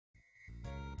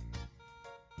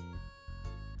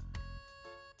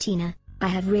Tina, I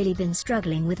have really been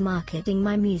struggling with marketing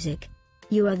my music.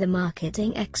 You are the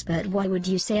marketing expert. What would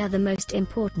you say are the most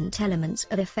important elements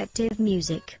of effective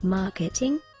music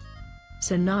marketing?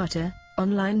 Sonata,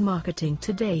 online marketing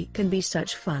today can be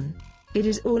such fun. It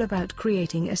is all about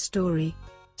creating a story.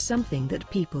 Something that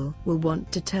people will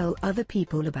want to tell other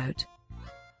people about.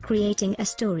 Creating a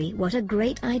story, what a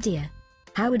great idea.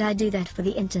 How would I do that for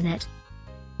the internet?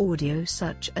 Audio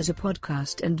such as a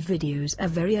podcast and videos are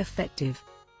very effective.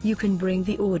 You can bring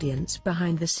the audience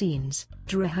behind the scenes,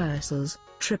 to rehearsals,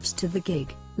 trips to the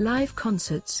gig, live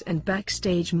concerts and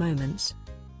backstage moments.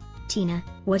 Tina,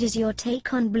 what is your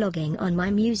take on blogging on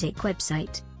my music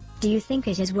website? Do you think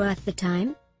it is worth the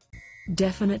time?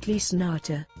 Definitely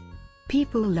Sonata.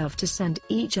 People love to send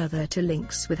each other to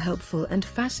links with helpful and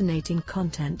fascinating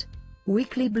content.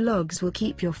 Weekly blogs will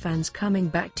keep your fans coming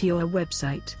back to your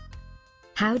website.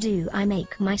 How do I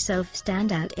make myself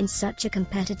stand out in such a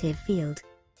competitive field?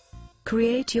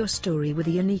 Create your story with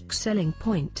a unique selling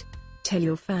point. Tell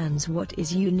your fans what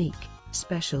is unique,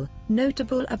 special,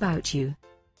 notable about you.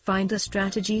 Find a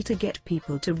strategy to get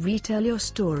people to retell your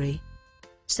story.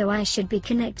 So I should be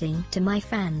connecting to my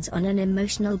fans on an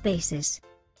emotional basis,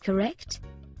 correct?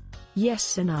 Yes,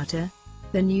 Sonata.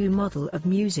 The new model of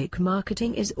music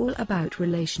marketing is all about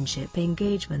relationship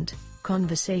engagement,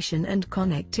 conversation and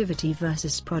connectivity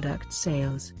versus product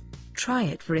sales. Try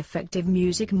it for effective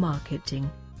music marketing.